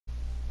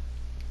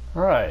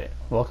Alright,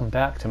 welcome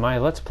back to my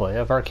Let's Play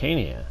of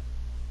ArcaniA.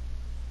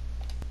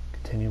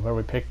 Continue where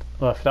we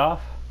left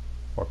off,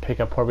 or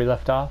pick up where we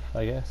left off,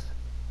 I guess.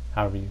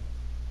 However you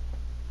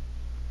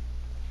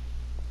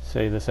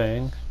say the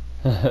saying.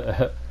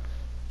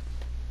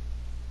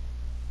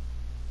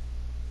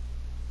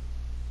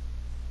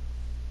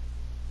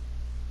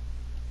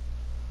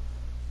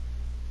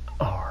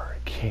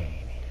 ArcaniA.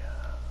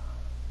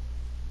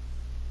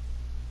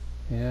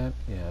 Yep.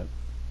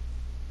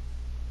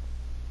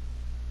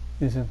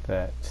 Isn't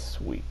that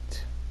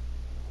sweet?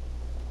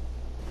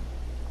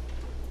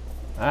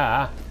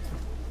 Alright.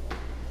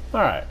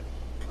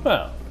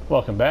 Well,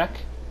 welcome back.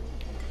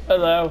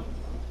 Hello.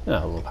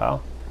 Hello,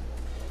 pal.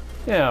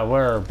 Yeah,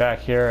 we're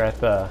back here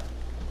at the...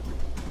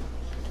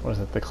 what is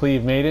it? The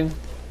Cleave Maiden.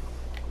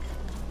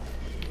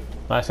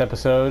 Last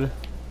episode,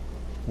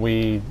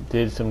 we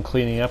did some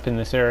cleaning up in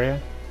this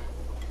area.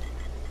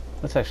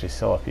 Let's actually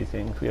sell a few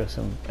things. We have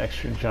some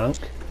extra junk.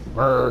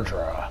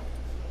 Murderer.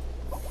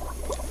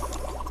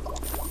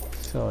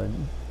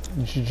 Selling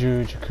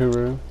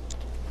Jakuru.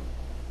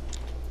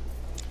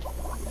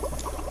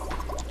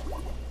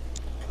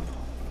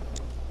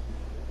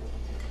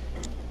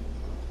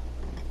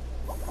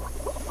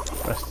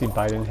 Rusty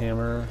Biden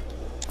Hammer.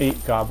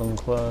 8 Goblin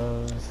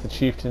Clubs. The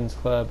Chieftain's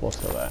Club. We'll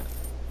sell that.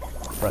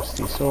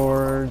 Rusty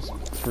Swords.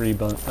 3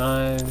 Blunt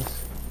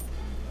Knives.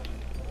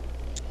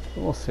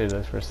 We'll save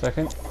those for a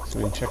second so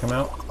we can check them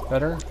out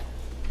better.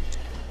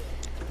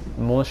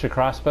 Militia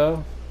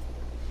Crossbow.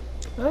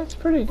 That's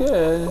pretty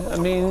good. I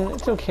mean,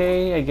 it's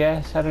okay, I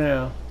guess. I don't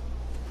know.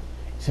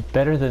 Is it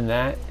better than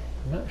that?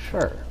 I'm not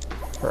sure.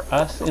 For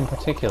us in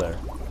particular.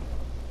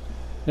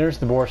 There's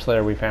the Boar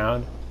Slayer we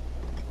found.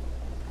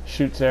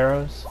 Shoots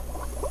arrows.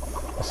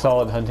 A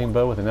solid hunting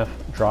bow with enough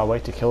draw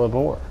weight to kill a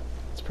boar.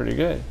 It's pretty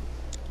good.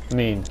 I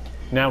mean,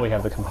 now we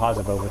have the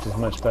composite bow, which is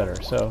much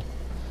better, so...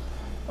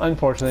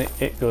 unfortunately,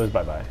 it goes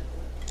bye-bye.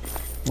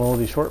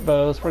 Moldy short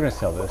bows. We're going to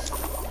sell this.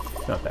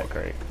 It's not that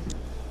great.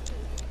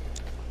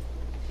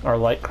 Our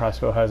light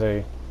crossbow has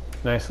a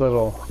nice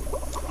little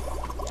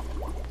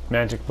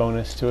magic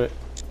bonus to it.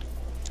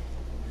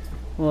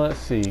 Let's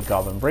see,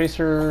 Goblin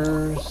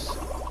Bracers.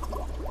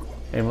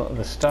 Amulet of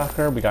the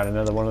Stalker, we got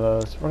another one of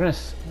those. We're gonna,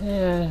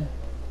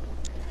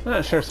 I'm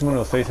not sure if someone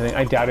will say something.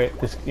 I doubt it.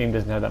 This game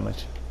doesn't have that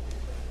much.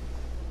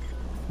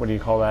 What do you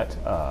call that?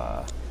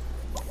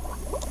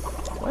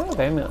 Why have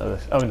amulet of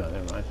this? Oh no,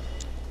 never mind.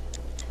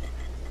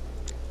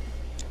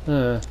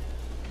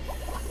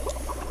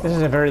 This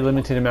is a very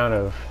limited amount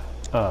of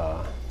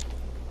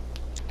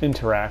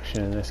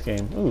interaction in this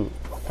game. Ooh,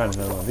 found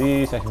another one of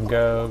these. That can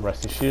go.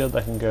 Rusty Shield.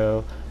 That can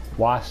go.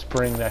 Wasp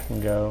Spring. That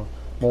can go.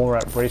 Mole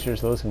Rat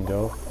Bracers. Those can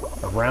go.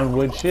 A Round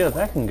Wood Shield.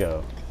 That can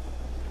go.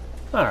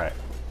 All right.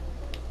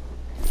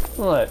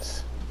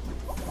 Let's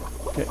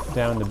get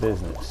down to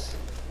business.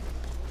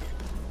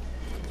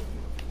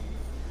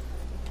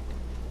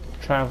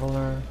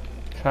 Traveler.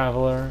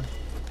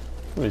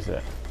 Who is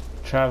that?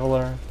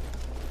 Traveler.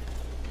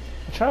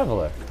 A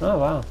traveler. Oh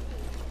wow.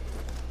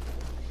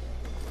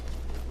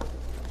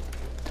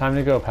 Time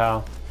to go,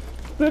 pal.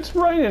 It's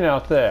raining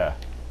out there.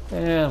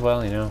 Yeah,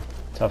 well, you know,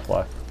 tough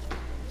luck.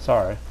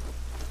 Sorry.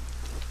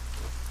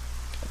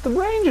 But the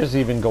ranger's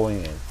even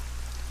going in.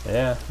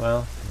 Yeah,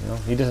 well, you know,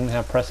 he doesn't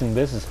have pressing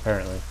business,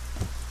 apparently.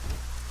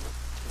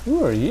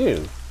 Who are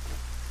you?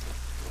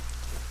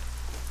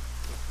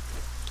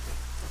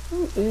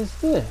 Who is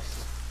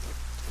this?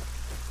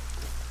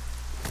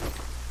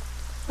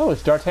 Oh,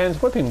 it's D'Artagnan's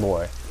whipping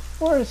boy.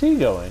 Where is he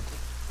going?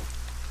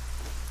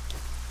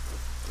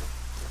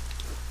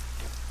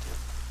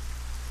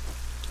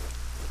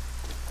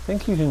 I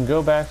think you can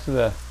go back to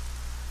the...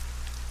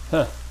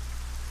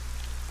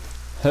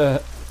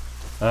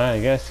 I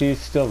guess he's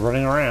still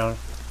running around.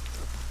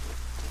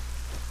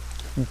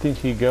 You'd think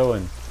he'd go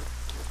and...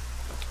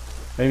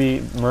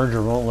 maybe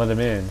Merger won't let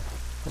him in.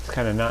 That's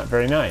kind of not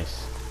very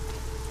nice.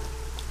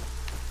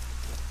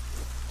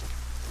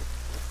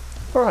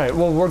 Alright,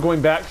 well, we're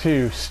going back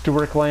to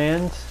Stewark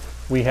land.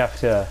 We have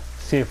to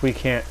see if we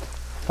can't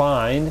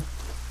find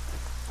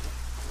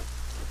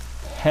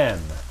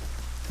Hem,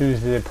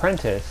 who's the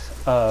apprentice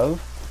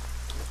of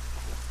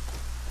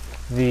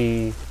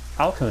the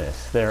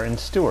alchemist there in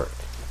Stewark.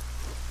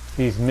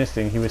 He's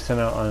missing. He was sent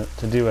out on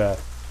to do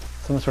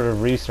some sort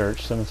of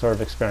research, some sort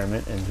of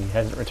experiment, and he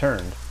hasn't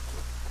returned.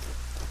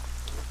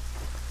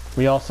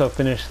 We also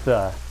finished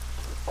the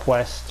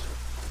quest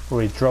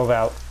where we drove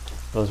out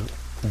those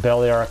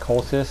Beliar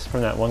cultists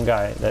from that one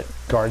guy, that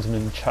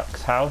guardsman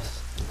Chuck's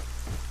house.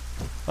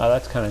 Wow,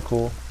 that's kind of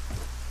cool.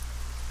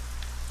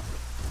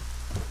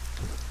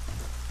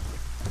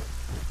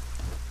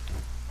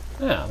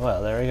 Yeah,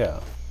 well, there we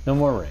go. No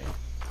more rain.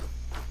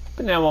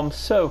 But now I'm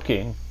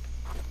soaking.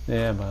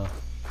 Yeah, well.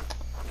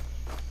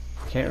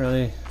 Can't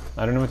really...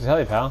 I don't know what to tell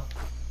you, pal.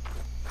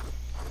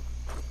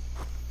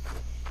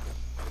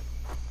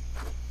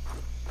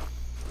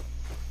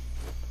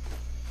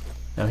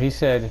 Now he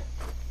said...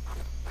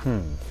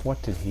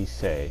 what did he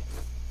say?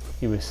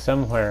 He was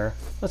somewhere...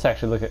 Let's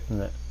actually look at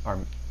our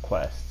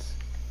quests.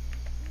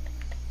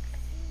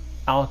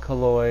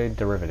 alkaloid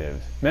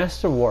derivatives.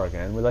 Master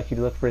Worgen would like you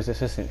to look for his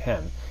assistant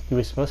Hem. He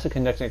was supposed to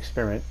conduct an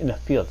experiment in a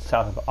field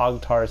south of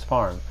Ogtar's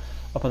farm,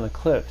 up on the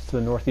cliffs to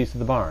the northeast of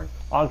the barn.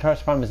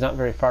 Ogtar's farm is not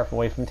very far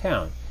away from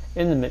town,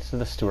 in the midst of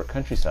the Stewark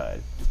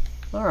countryside.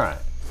 Alright.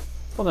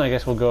 Well then I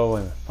guess we'll go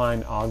and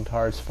find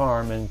Ogtar's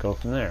farm and go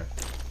from there.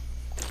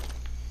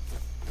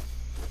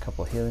 A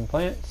couple of healing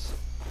plants.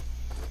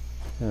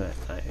 Isn't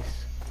that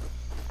nice?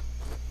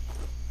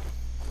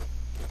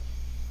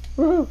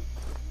 Woohoo!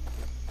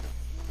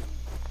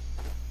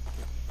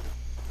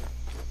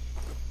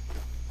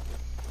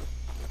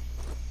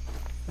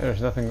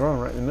 There's nothing growing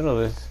right in the middle of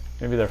this.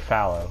 Maybe they're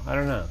fallow. I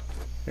don't know.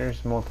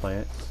 Here's more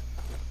plants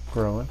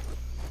growing.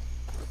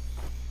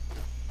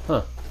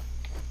 Huh.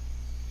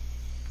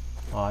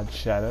 Odd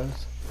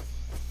shadows.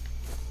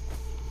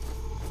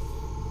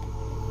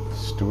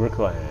 Stewark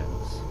lands.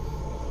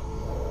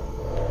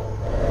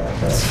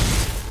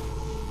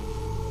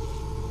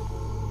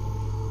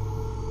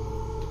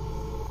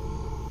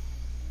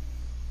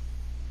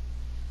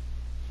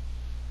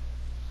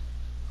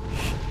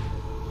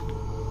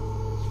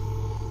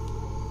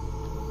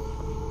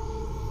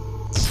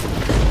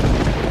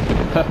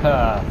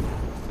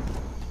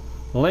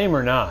 Lame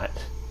or not,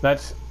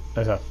 that's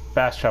as a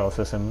fast travel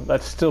system,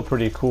 that's still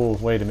pretty cool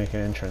way to make an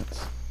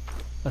entrance.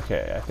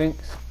 Okay, I think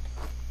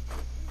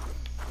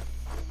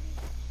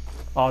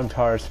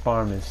Ogtar's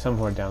farm is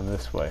somewhere down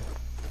this way.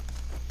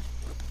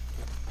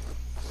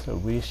 So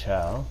we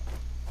shall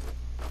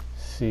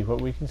see what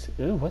we can see.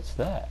 Ooh, what's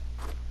that?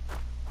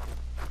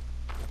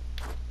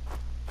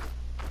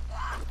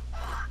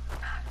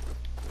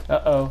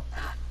 Uh-oh.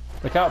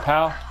 Look out,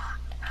 pal.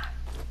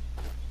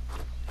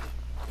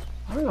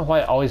 I don't know why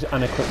it always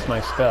unequips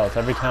my spells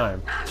every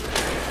time.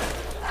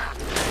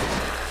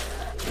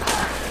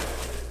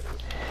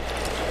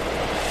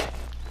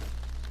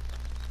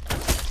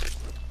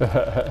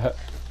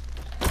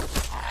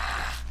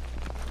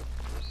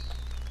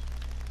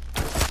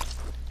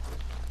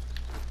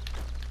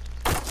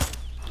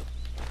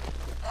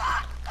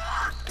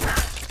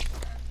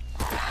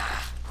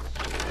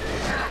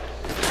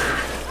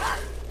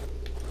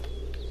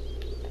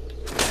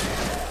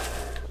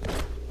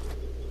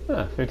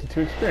 Huh,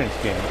 52 experience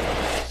gained.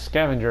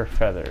 Scavenger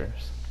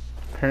feathers.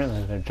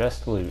 Apparently they're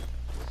just loot.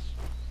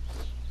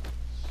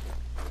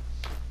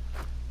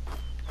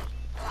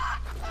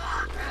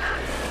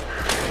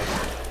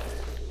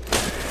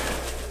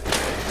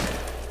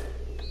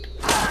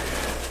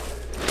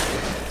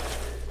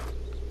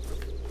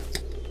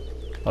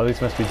 Oh,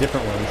 these must be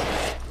different ones.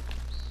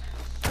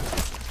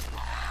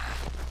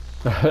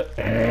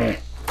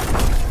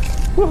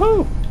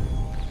 Woohoo!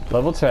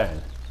 Level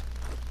 10.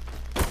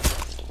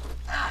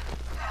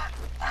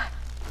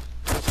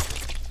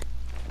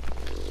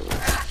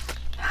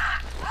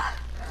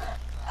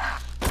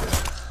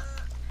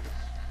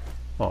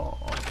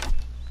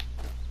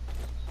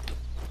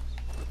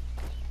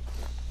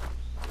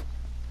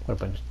 What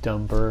a bunch of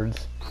dumb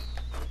birds.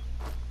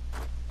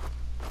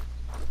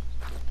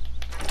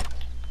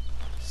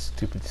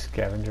 Stupid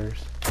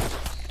scavengers.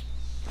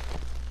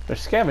 They're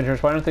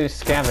scavengers, why aren't they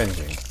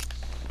scavenging?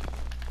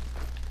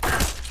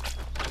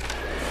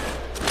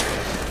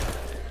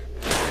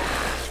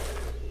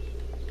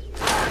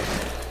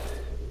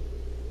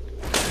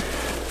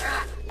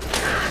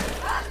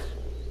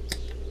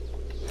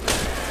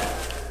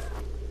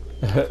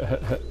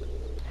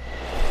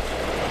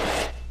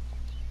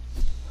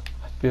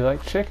 I feel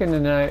like chicken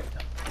tonight.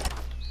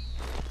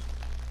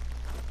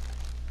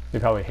 They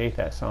probably hate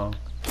that song.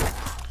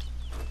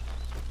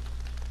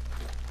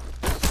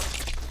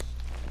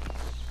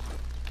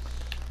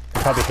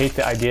 They probably hate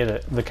the idea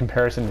that the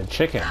comparison to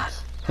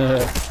chickens.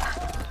 But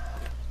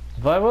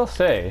I will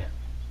say,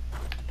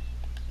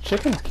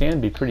 chickens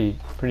can be pretty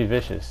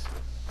vicious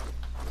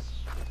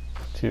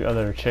to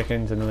other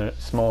chickens and other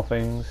small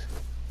things.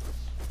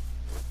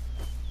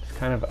 It's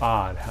kind of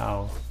odd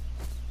how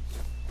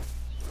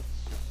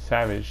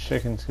savage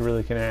chickens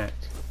really can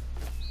act.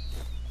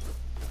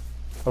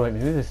 Oh wait,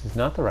 maybe this is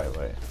not the right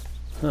way.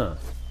 Huh.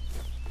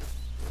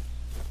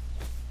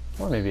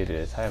 Or maybe it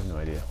is, I have no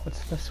idea.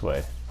 What's this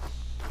way?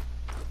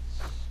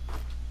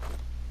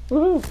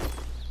 Woohoo!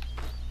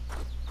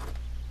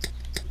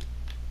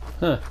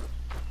 Huh.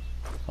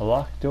 A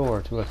locked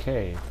door to a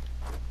cave.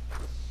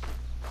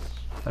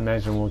 I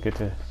imagine we'll get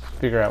to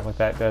figure out what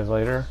that does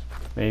later.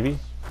 Maybe.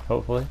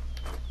 Hopefully.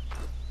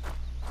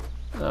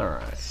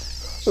 Alright.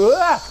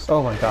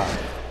 Oh my god.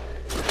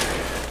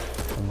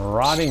 A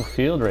marauding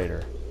field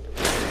raider.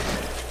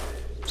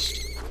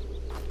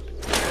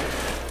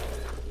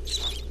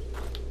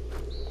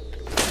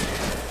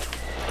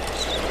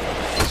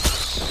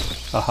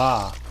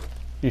 Aha.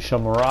 You shall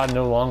maraud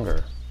no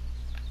longer.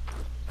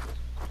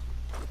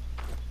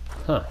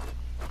 Huh.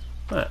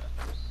 Huh.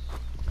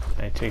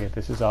 I take it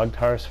this is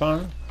Ogtar's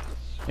farm?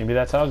 Maybe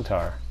that's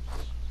Ogtar.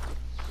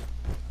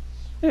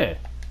 Yeah.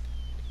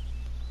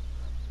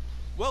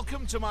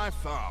 Welcome to my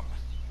farm.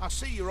 I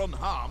see you're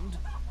unharmed.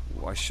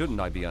 Why shouldn't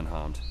I be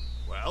unharmed?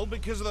 Well,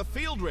 because of the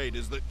field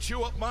raiders that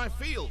chew up my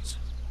fields.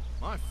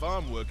 My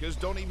farm workers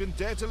don't even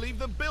dare to leave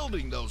the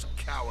building, those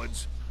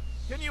cowards.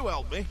 Can you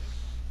help me?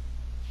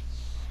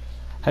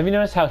 Have you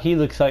noticed how he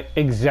looks like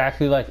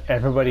exactly like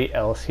everybody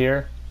else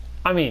here?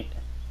 I mean,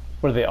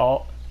 were they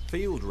all...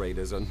 Field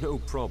raiders are no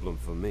problem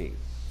for me.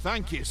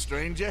 Thank you,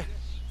 stranger.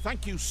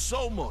 Thank you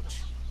so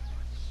much.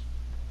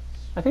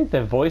 I think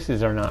the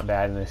voices are not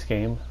bad in this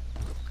game.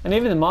 And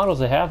even the models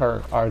they have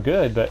are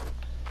good, but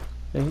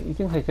you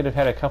think they could have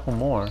had a couple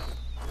more.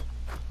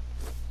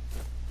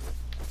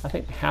 I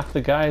think half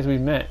the guys we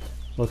met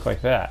look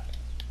like that.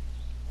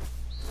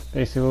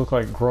 Basically look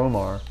like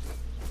Gromar.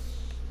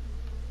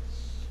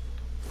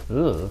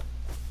 Ugh.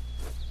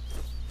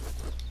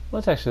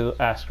 Let's actually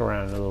ask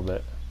around a little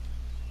bit.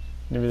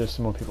 Maybe there's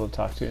some more people to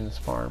talk to in this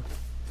farm.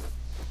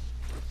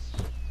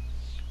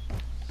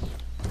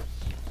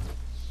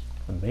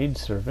 A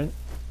maidservant.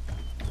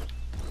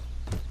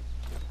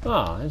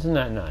 Ah, isn't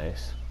that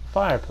nice?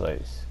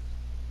 Fireplace.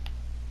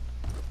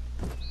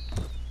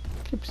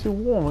 Keeps you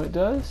warm, it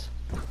does.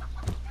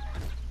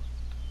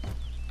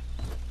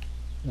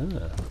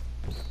 Ugh.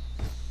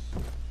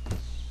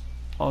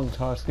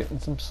 Ogtar's getting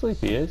some sleep,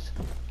 he is.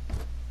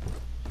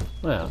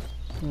 Well,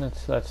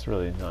 that's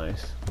really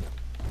nice.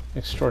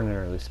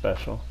 Extraordinarily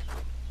special.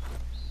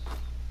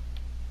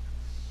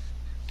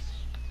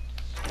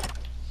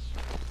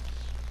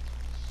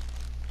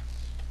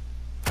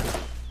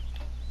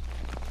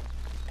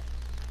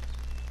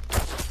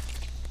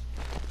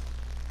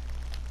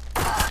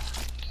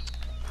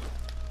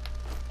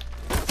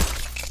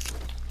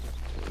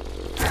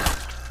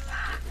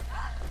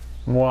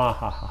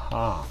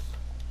 Mwahaha.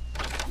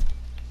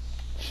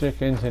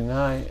 Chicken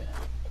tonight.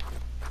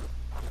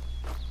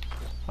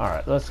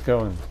 Alright, let's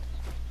go and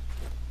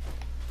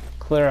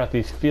clear out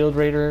these field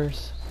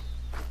raiders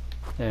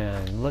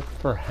and look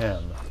for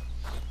him.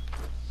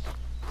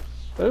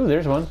 Ooh,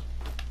 there's one.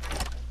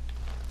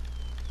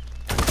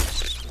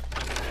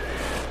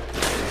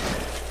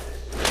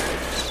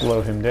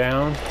 Slow him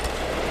down.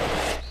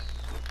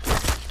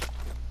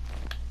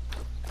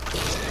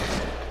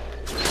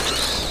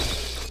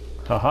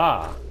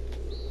 Haha!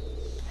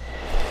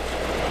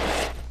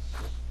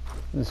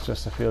 This is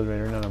just a field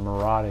raider, not a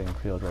marauding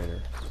field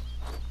raider.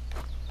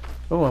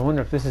 Oh, I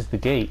wonder if this is the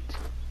gate.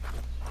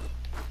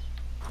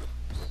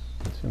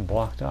 It's been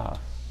blocked off.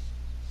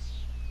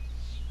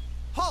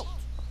 Halt!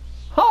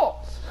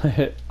 Halt!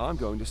 I'm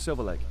going to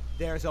Silver Lake.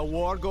 There's a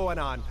war going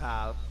on,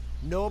 pal.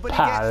 Nobody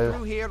Pal. gets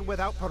through here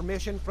without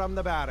permission from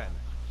the Baron.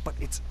 But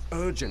it's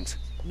urgent.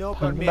 No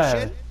From the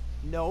permission, Baron.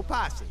 no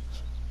passage.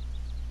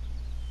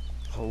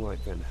 All right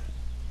then.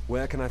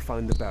 Where can I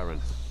find the Baron?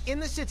 In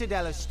the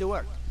Citadel of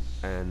Stewark.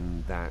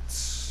 And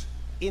that's...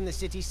 In the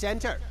city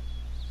center.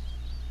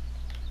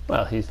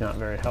 Well, he's not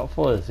very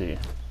helpful, is he?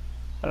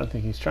 I don't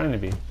think he's trying to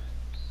be.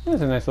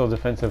 That's a nice little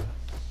defensive.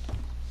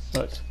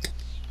 Look.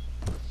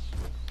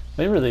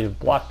 They really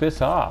blocked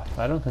this off.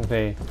 I don't think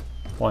they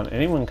want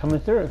anyone coming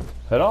through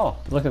at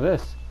all. Look at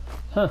this.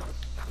 Huh.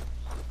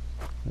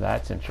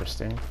 That's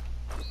interesting.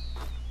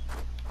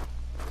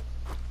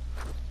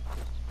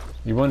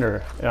 You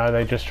wonder, are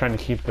they just trying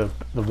to keep the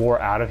war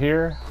out of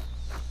here?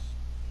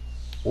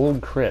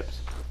 Old crypt.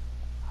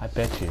 I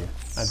bet you.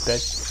 I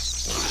bet.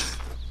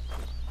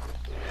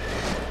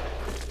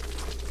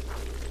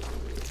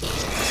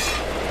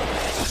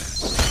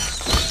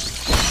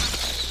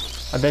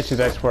 I bet you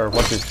that's where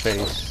what's his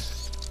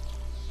face,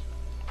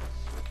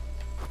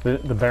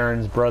 the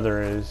Baron's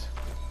brother is.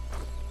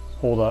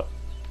 Hold up.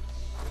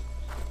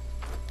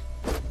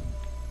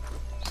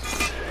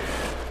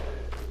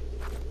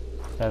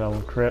 That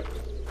old crypt.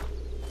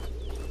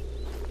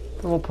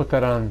 And we'll put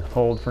that on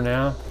hold for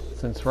now,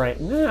 since right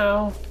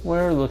now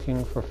we're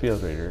looking for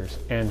field raiders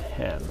and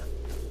him.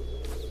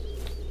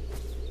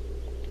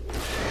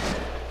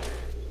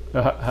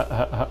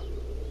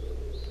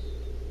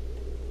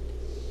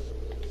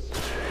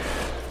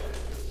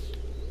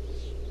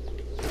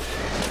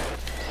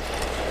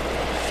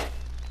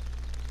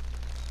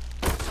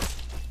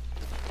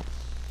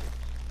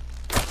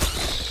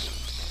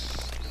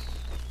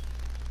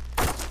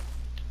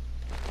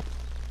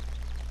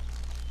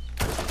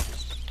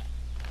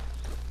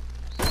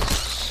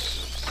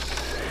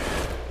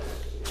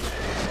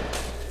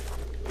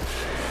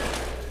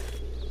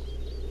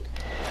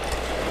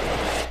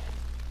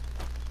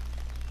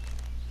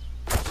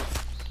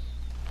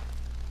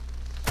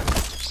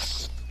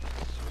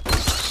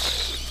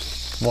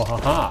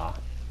 Wahaha!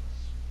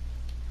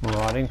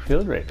 Marauding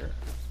field raider.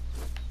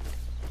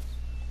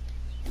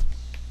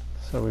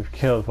 So we've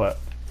killed, what,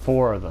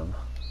 4 of them?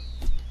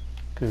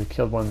 Because we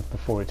killed one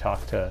before we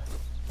talked to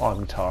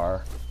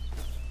Ogtar.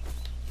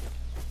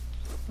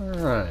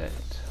 Alright.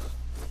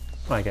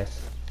 Well, I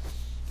guess.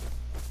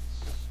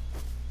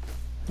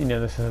 You know,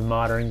 this is a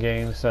modern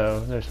game, so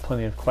there's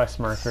plenty of quest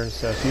markers,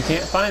 so if you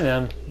can't find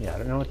them, yeah, I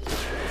don't know what to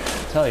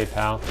tell you,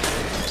 pal.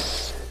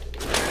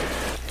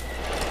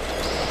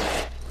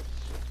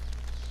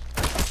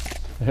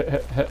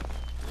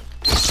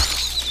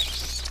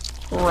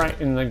 Right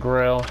in the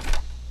grill.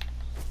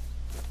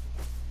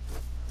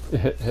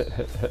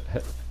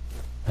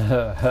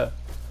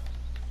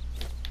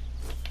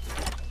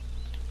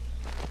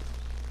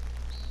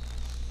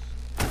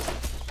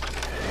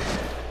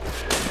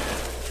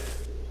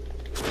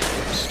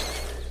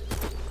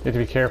 You have to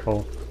be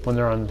careful when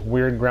they're on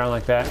weird ground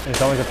like that.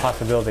 There's always a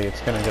possibility it's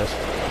going to just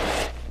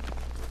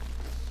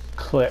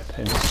clip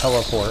and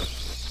teleport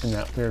in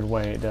that weird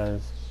way it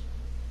does.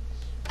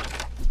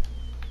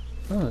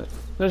 Oh,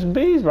 there's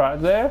bees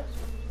right there.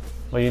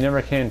 Well, you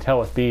never can tell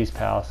with bees,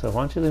 pal, so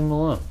why don't you leave them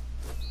alone?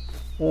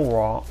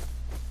 Alright.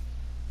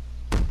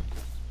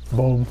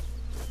 Boom.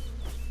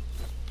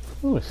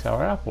 Ooh, a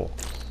sour apple.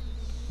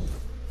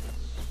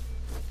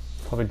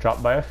 Probably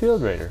dropped by a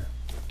field raider.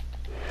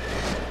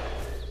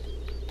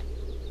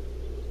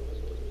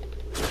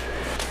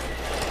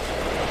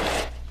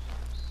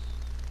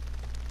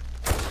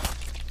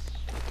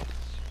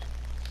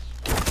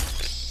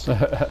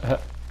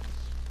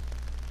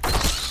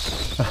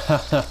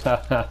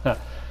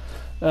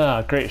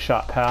 Ah, great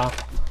shot, pal.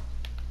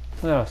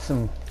 Oh,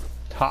 some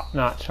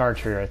top-notch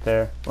archery right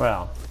there.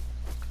 Well,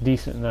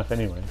 decent enough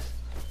anyways.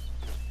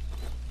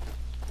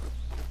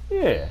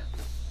 Yeah.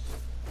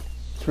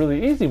 It's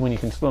really easy when you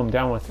can slow them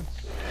down with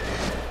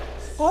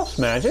pulse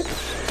magic.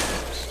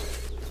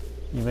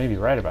 You may be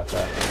right about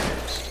that.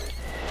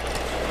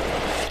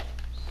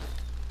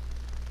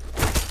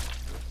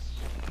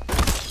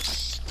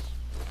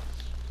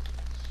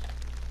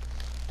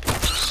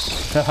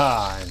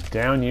 Haha, and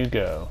down you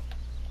go.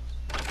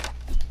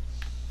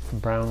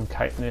 Brown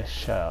chitinous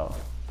shell.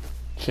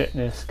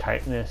 Chitinous,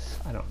 chitinous,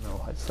 I don't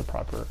know what's the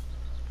proper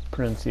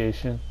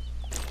pronunciation.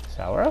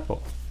 Sour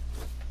apple.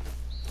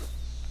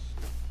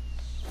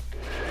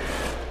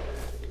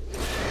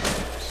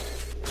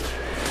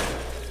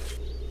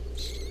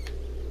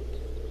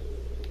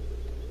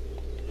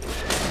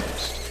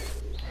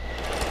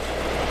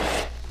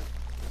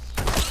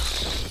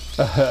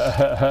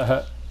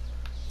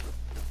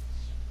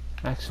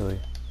 Actually,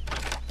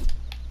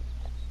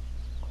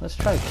 let's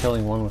try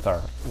killing one with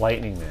our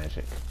lightning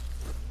magic.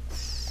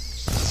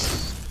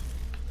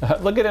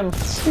 Look at him,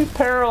 he's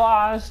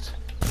paralyzed.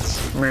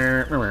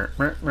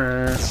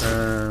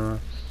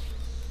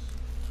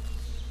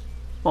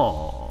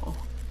 Aww.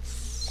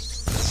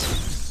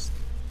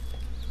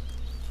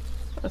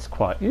 That's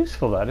quite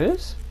useful, that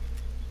is.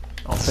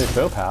 I'll say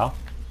so, pal.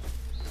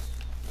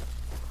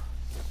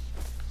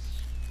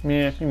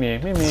 Meh, meh,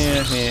 meh,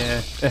 meh,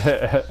 meh.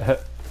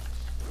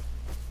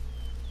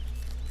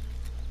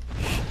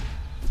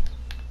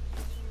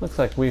 Looks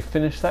like we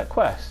finished that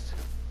quest.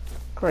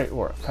 Great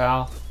work,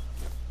 pal.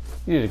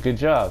 You did a good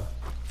job.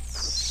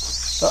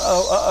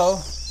 Uh-oh,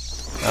 uh-oh.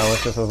 Oh,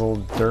 it's just those little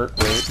dirt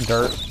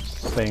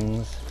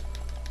things.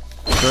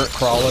 Dirt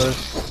crawlers.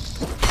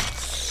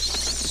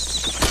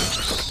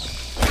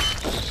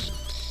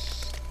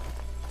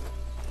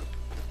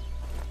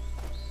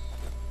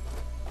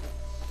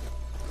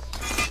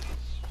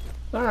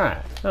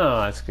 Alright.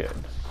 Oh, that's good.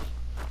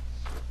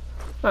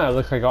 Alright,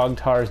 looks like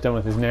Ogtar is done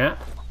with his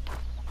nap.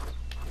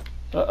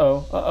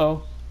 Uh-oh,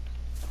 uh-oh.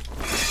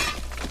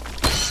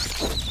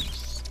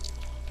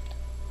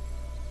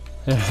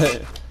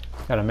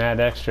 Got a mad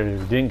extra who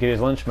didn't get his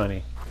lunch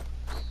money.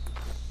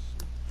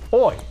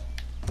 Oi!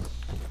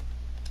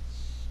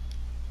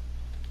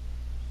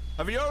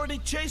 Have you already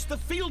chased the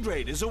field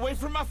raiders away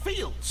from my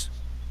fields?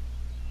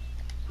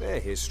 Their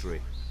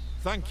history.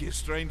 Thank you,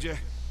 stranger.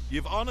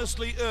 You've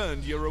honestly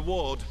earned your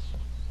reward.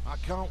 I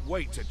can't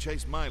wait to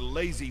chase my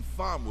lazy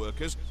farm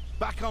workers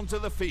back onto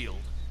the field.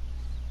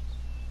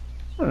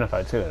 I don't know if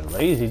I'd say they're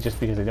lazy just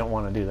because they don't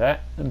want to do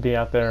that and be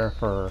out there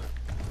for...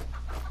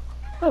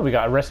 Oh, we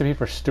got a recipe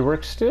for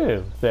Stewark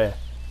stew.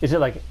 Is it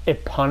like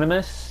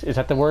eponymous? Is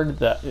that the word?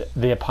 The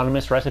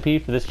eponymous recipe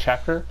for this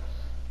chapter?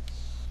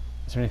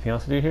 Is there anything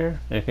else to do here?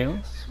 Anything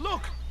else?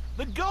 Look!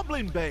 The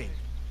Goblin Bane!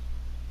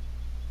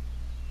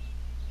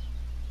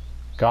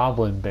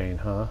 Goblin Bane,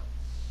 huh?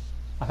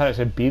 I thought it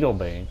said Beetle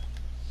Bane.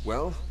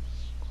 Well,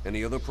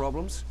 any other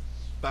problems?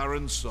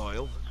 Barren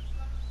soil,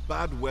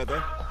 bad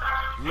weather,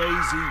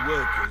 lazy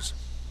workers.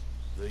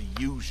 The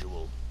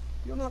usual.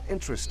 You're not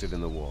interested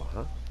in the war,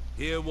 huh?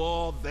 Here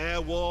war,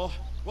 there war.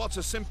 What's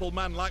a simple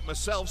man like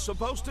myself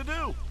supposed to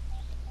do?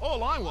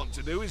 All I want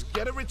to do is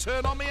get a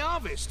return on my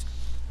harvest.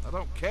 I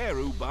don't care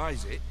who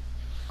buys it.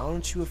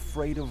 Aren't you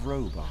afraid of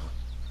Robar?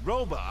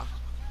 Robar?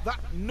 That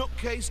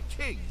nutcase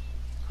king?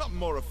 I'm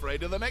more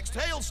afraid of the next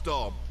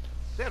hailstorm.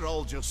 They're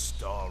all just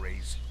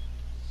stories.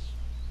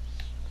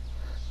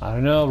 I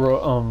don't know,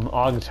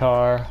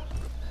 Ogtar.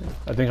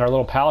 I think our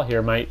little pal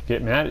here might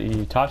get mad at you.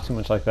 You talk too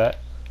much like that.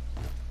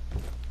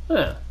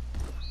 Huh.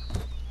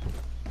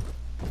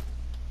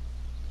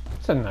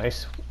 It's a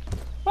nice...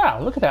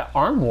 Wow, look at that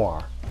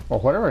armoire. Or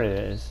whatever it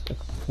is.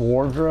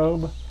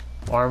 Wardrobe.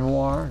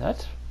 Armoire.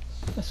 That's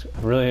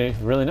really,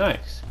 really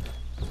nice.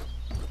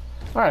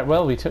 Alright,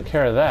 well, we took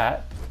care of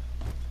that.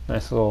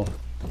 Nice little...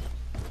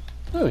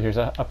 Oh, here's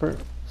an upper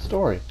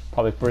story.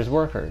 Probably for his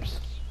workers.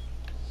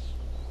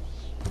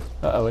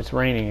 Uh-oh, it's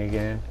raining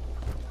again.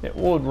 It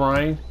would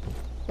rain.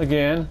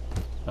 Again.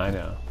 I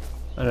know,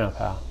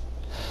 pal.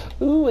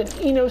 Ooh, an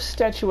Eno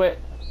statuette.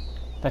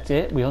 That's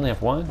it? We only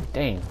have one?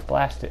 Dang,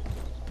 blast it.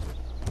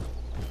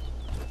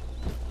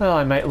 Well,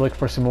 I might look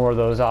for some more of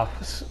those off,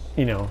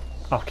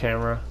 off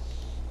camera.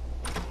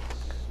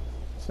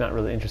 It's not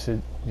really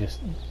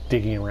just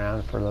digging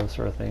around for those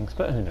sort of things.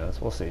 But who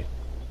knows? We'll see.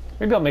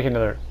 Maybe I'll make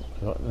another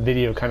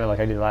video kind of like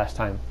I did last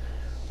time.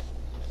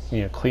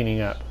 You know,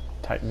 cleaning up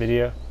type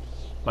video.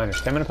 Minor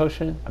stamina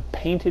potion. A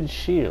painted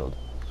shield.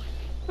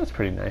 That's a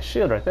pretty nice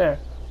shield right there.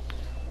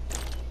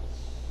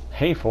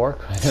 Hay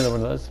fork. Another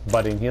one of those.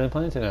 Budding healing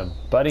plants and a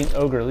budding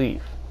ogre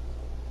leaf.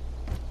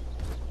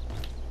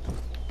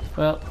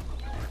 Well,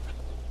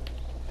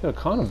 I feel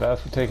kind of bad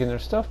for taking their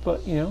stuff,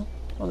 but you know,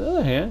 on the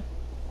other hand,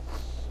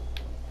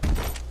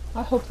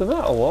 I helped them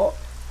out a lot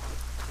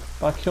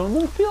by killing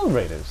the field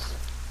raiders.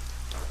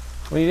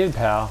 Well, you did,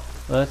 pal.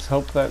 Let's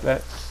hope that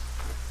that's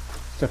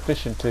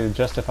sufficient to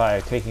justify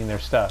taking their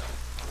stuff.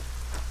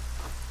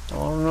 I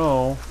don't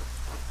know.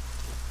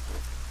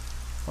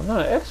 I'm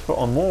not an expert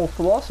on moral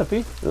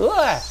philosophy. Ugh!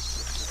 I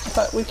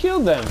thought we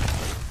killed them.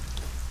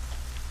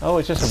 Oh,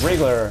 it's just a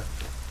regular,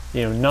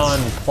 you know,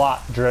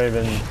 non-plot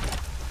driven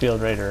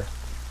field raider.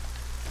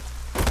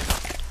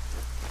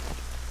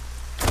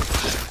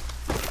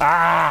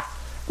 Ah!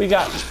 We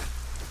got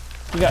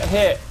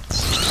hit.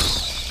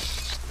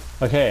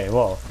 Okay,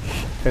 well,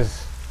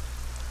 because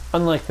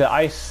unlike the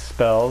ice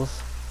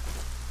spells,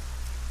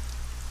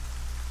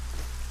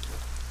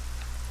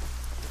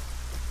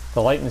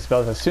 the lightning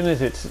spells, as soon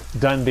as it's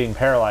done being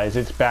paralyzed,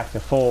 it's back to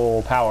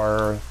full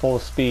power, full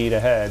speed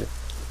ahead.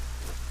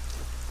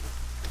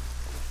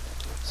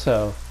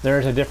 So,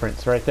 there's a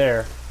difference right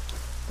there.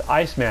 The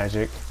ice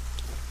magic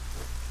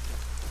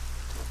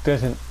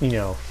doesn't, you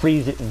know,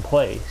 freeze it in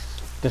place.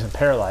 Doesn't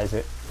paralyze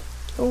it.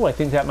 Oh, I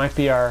think that might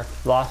be our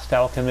lost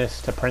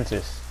alchemist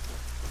apprentice.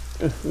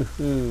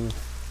 Ooh.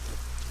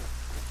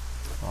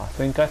 I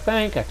think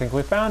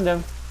we found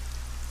him.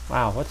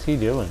 Wow, what's he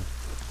doing?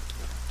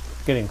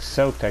 Getting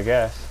soaked, I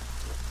guess.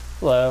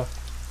 Hello.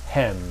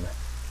 Hem.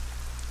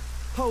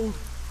 Hold!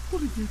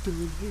 What are you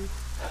doing here?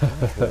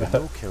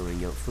 You're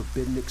carrying out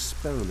forbidden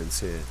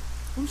experiments here.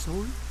 I'm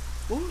sorry.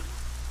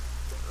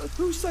 What?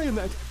 Who's saying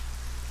that?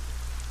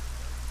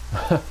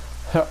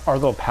 Our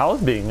little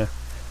pal's being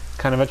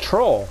kind of a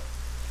troll.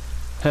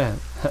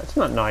 That's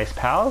not nice,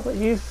 pal.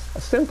 He's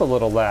a simple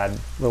little lad,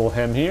 little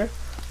Hem here.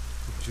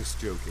 I'm just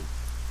joking.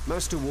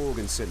 Master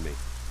Worgen sent me.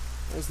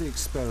 How's the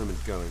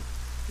experiment going?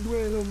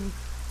 Well,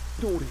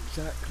 not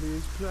exactly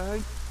as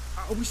planned.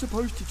 Are we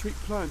supposed to treat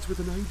plants with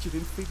an agent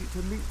and feed it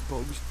to meat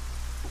bugs?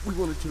 We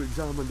wanted to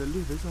examine the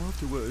livers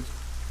afterwards,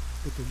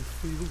 but then the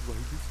field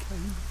raiders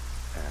came.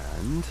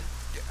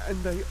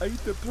 And they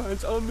ate the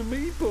plants and the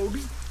meat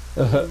bugs.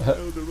 Now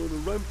they're on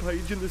a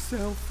rampage in the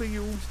south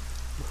fields.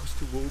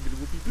 Master Worgen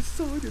will be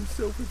beside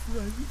himself with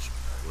rage.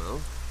 Well,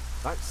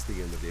 that's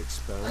the end of the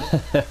experiment.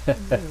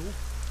 Well,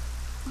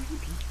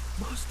 maybe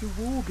Master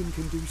Worgen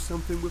can do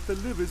something with the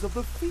livers of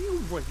the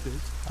field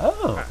raiders.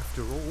 Oh.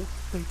 After all,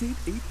 they did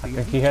eat the I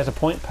think he has a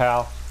point,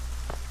 pal.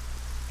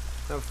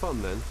 Have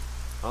fun then.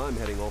 I'm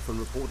heading off and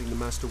reporting to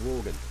Master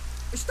Worgen.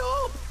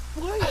 Stop!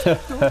 Wait!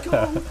 Don't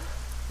go!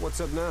 What's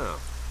up now?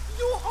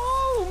 You're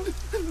armed!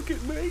 Look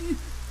at me!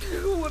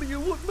 What do you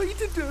want me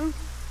to do?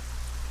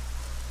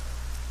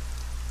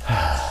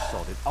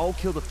 Sod it. I'll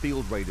kill the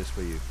field raiders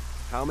for you.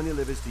 How many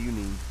livers do you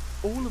need?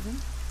 All of them?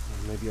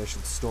 Well, maybe I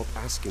should stop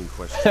asking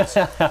questions.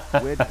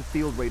 Where did the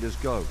field raiders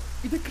go?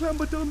 They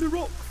clamber down the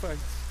rock face.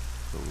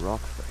 The rock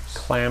face.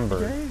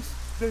 Clamber. Yes,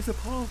 there's a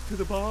path to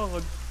the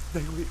barn.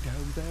 They went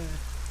down there.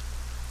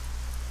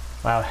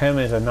 Wow, Hem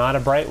is not a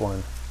bright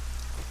one,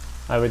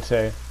 I would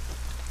say.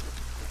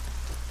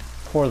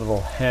 Poor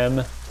little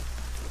Hem.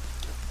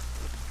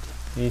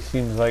 He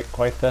seems like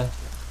quite the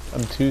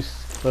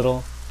obtuse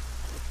little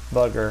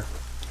bugger.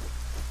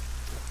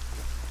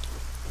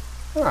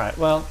 Alright,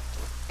 well,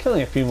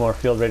 killing a few more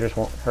field raiders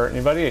won't hurt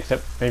anybody,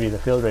 except maybe the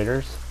field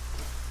raiders.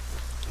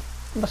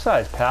 And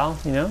besides, pal,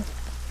 you know,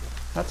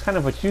 that's kind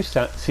of what you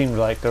seemed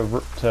like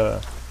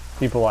to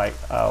people like,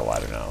 oh, I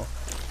don't know,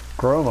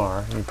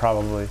 Gromar. You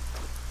probably...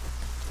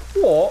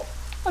 What?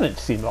 I didn't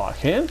seem like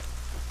him.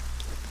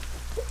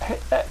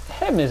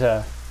 Hem is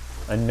a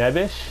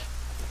nebbish,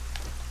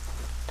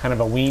 kind of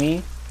a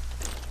weenie.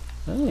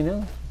 Well, you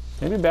know,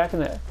 maybe back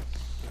in that...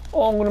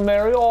 Oh, I'm gonna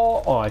marry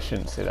all... Oh, I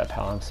shouldn't say that,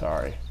 pal. I'm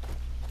sorry.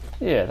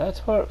 Yeah, that's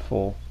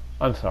hurtful.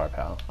 I'm sorry,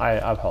 pal. I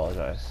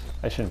apologize.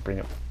 I shouldn't bring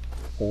up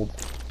old,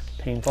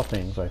 painful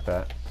things like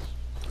that.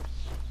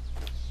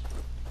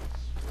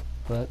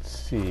 Let's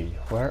see.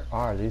 Where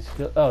are these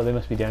fields? Oh, they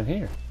must be down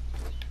here.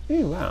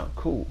 Ooh, wow,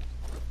 cool.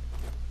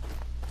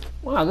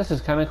 Wow, this is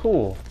kind of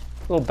cool.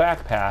 Little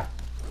back path.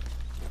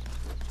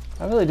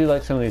 I really do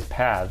like some of these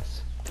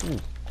paths.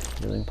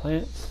 Healing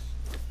plants.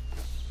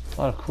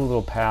 A lot of cool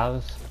little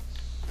paths.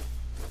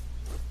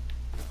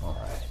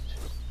 Alright.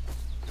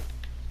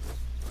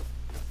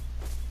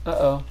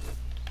 Uh-oh.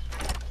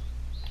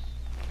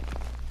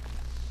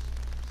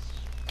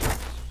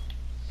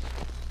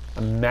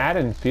 A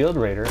Madden field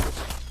raider.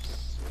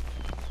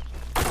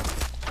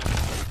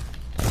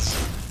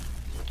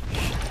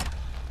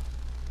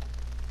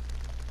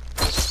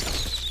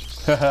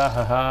 Ha ha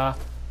ha ha.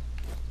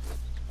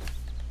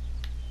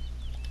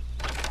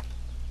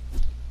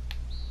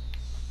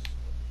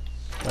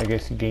 I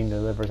guess you gain the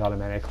livers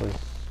automatically.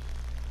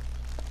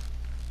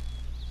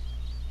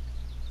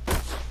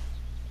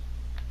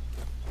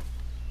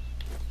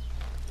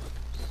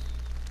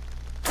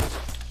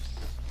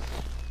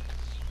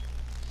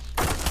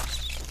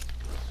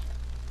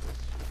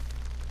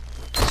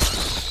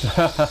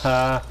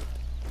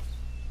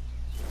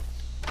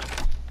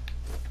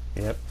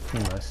 Yep, you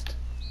must.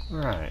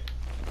 Alright.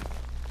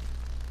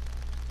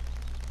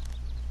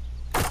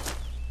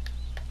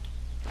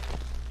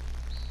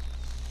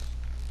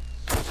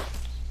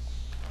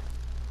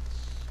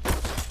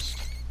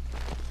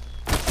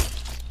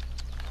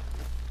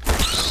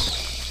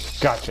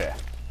 Gotcha.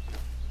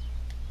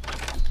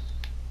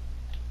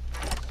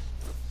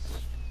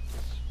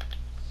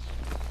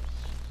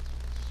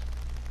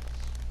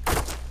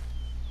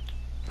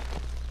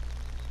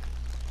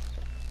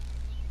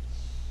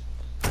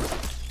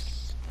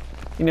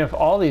 You know, if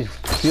all these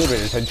field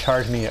raiders had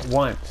charged me at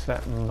once,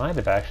 that might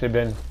have actually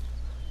been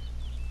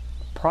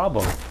a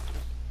problem.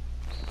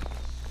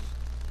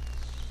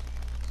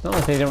 Not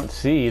like they don't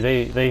see.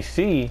 They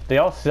see. They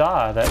all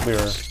saw that we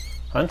were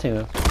hunting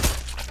them.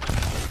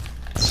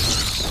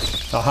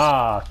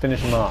 Aha!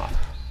 Finish them off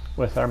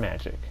with our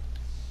magic.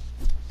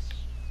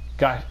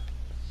 Got.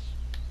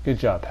 Good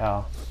job,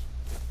 pal.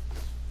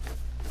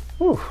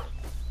 Whew.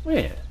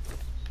 Man.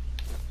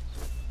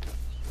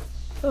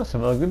 That was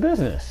some ugly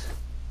business.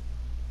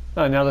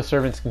 Oh, now the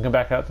servants can come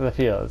back out to the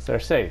fields. They're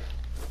safe.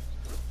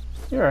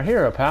 You're a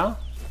hero, pal.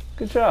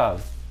 Good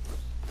job.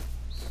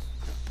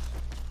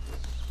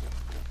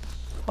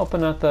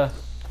 Helping out the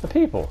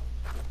people.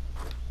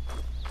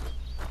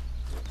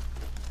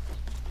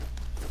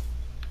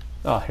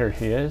 Oh, here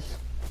he is.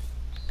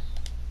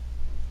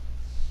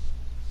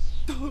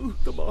 Oh,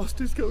 the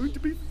master's going to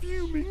be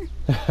fuming.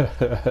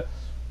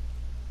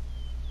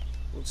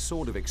 What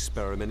sort of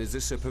experiment is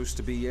this supposed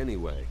to be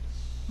anyway?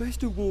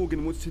 Master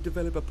Worgen wants to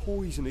develop a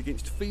poison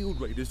against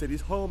field raiders that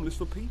is harmless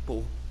for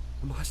people.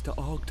 Master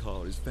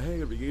Arctar is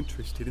very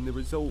interested in the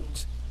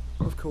results.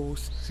 Of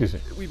course, Excuse me.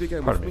 we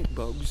began Pardon with me. meat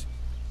bugs.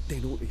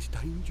 They're not this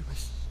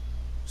dangerous.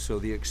 So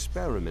the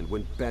experiment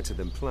went better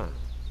than planned.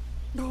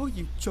 Are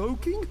you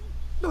joking?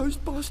 Those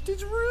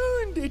bastards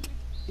ruined it.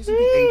 Isn't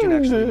the agent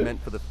actually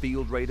meant for the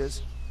field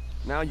raiders?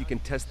 Now you can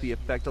test the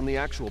effect on the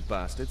actual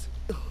bastards.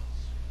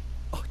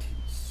 I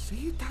didn't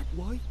see it that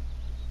way.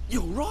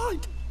 You're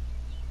right.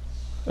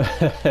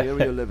 Here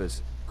are your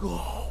livers.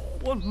 Oh,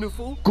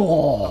 wonderful.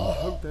 Go. I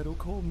hope that'll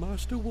calm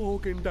Master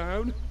Worgen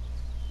down.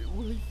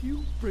 Will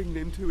you bring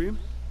them to him?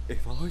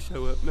 If I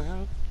show up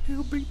now,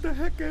 he'll beat the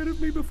heck out of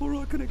me before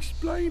I can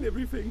explain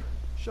everything.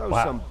 Show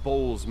Wow. some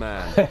balls,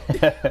 man.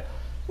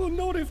 Well,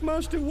 not if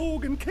Master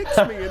Worgen kicks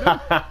me in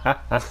them.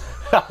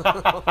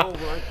 All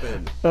right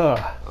then. Ugh.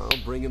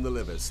 I'll bring him the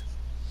livers.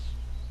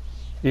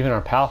 Even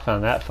our pal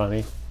found that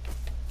funny.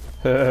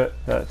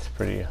 That's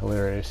pretty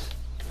hilarious.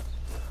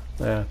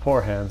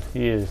 Poor him.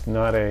 He is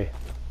not a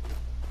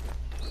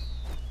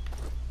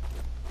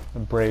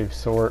brave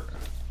sort.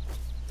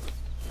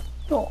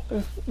 Not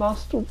if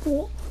Master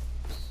Wolf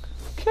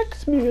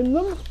kicks me in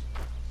them.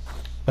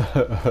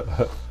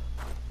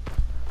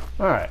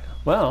 Alright,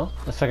 well,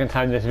 the second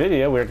time in this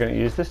video we're going to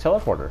use this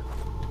teleporter.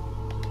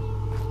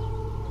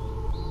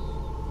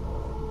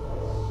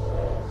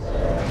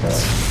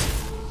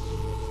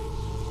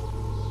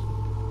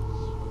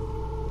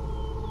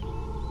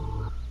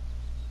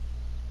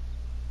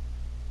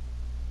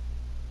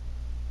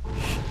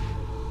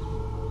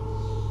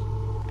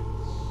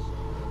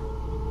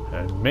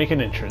 And make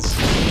an entrance.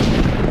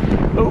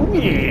 Oh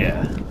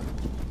yeah!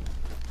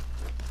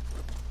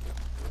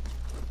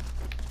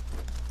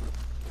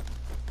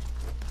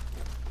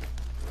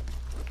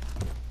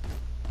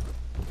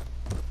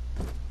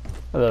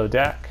 Hello,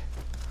 Dak.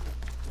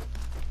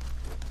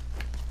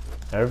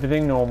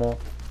 Everything normal.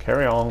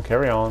 Carry on,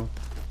 carry on.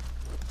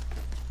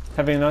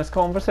 Having a nice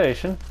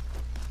conversation.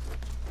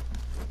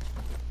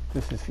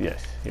 This is,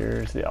 yes,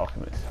 here's the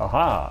alchemist.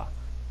 Haha!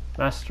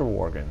 Master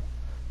Worgen.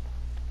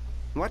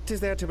 What is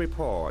there to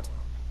report?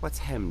 What's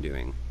Hem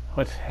doing?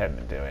 What's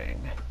Hem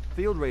doing?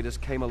 Field raiders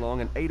came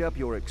along and ate up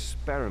your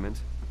experiment.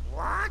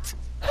 What?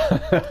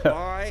 The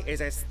boy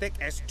is as thick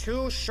as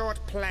 2 short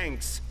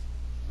planks.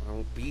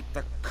 I'll beat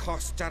the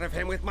cost out of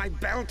him with my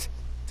belt.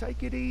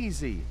 Take it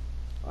easy.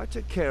 I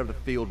took care of the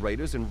field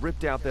raiders and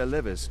ripped out their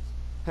livers.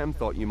 Hem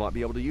thought you might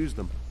be able to use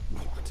them.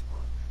 What?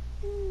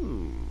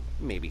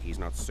 Maybe he's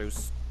not so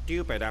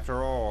stupid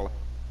after all.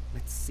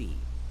 Let's see.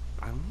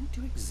 I'll need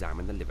to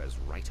examine the livers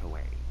right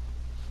away.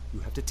 You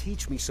have to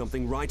teach me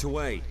something right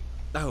away.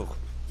 Oh,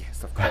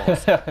 yes, of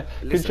course. Good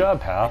Listen,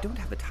 job, pal. I don't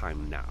have the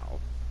time now,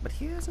 but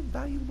here's a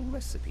valuable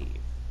recipe.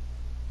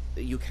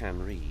 You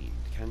can read,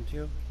 can't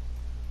you?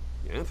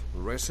 Yep,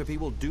 the recipe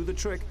will do the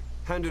trick.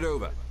 Hand it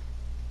over.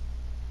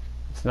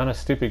 It's not a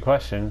stupid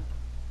question.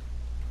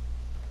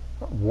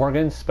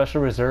 Worgen's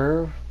Special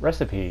Reserve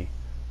recipe.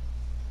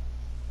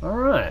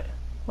 Alright.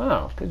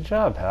 Wow, good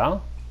job,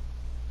 pal.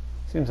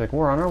 Seems like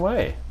we're on our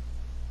way.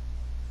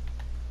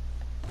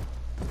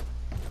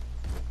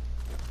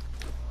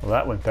 Well,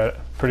 that went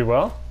pretty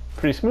well.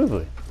 Pretty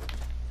smoothly.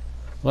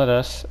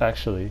 Let's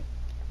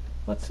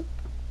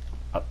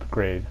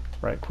upgrade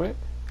right quick.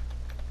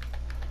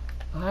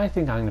 I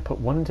think I'm going to put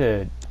one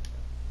into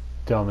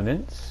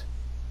dominance.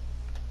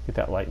 Get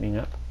that lightning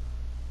up.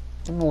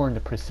 One more into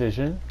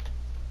precision.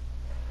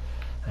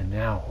 And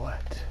now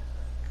what?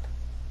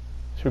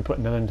 Should we put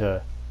another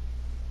into...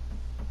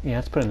 Yeah,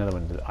 let's put another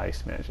one into the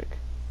ice magic.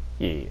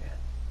 Yeah.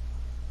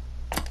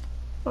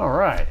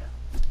 Alright.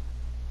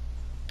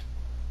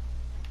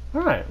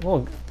 Alright,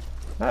 well,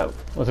 that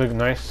was a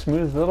nice,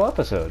 smooth little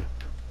episode.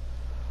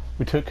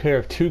 We took care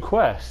of 2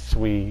 quests.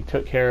 We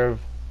took care of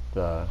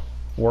the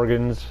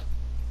Worgen's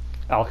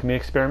alchemy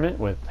experiment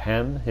with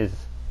Hem, his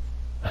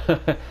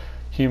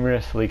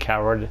humorously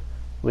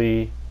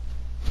cowardly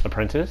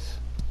apprentice.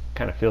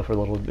 Kind of feel for the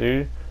little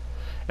dude.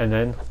 And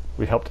then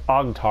we helped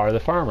Ogtar the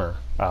farmer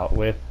out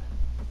with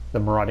the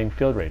marauding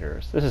field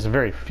raiders. This is a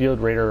very field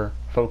raider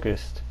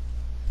focused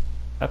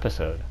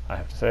episode, I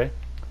have to say.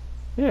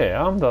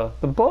 Yeah, I'm the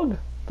bug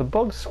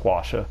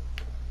squasher.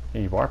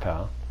 You are,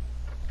 pal.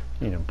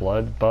 You know,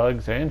 blood,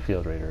 bugs, and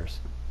field raiders.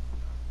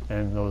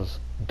 And those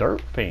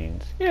dirt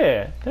fiends.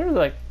 Yeah, they're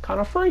like kind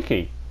of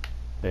freaky.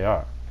 They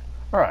are.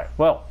 Alright,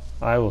 well,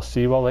 I will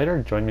see you all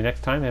later. Join me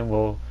next time and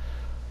we'll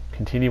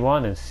continue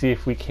on and see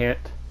if we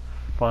can't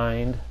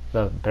find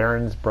the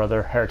Baron's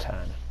brother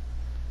Hertan.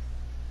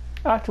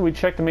 After we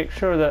check to make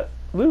sure that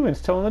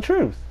Leuven's telling the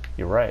truth.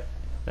 You're right.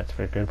 That's a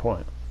very good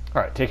point.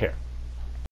 Alright, take care.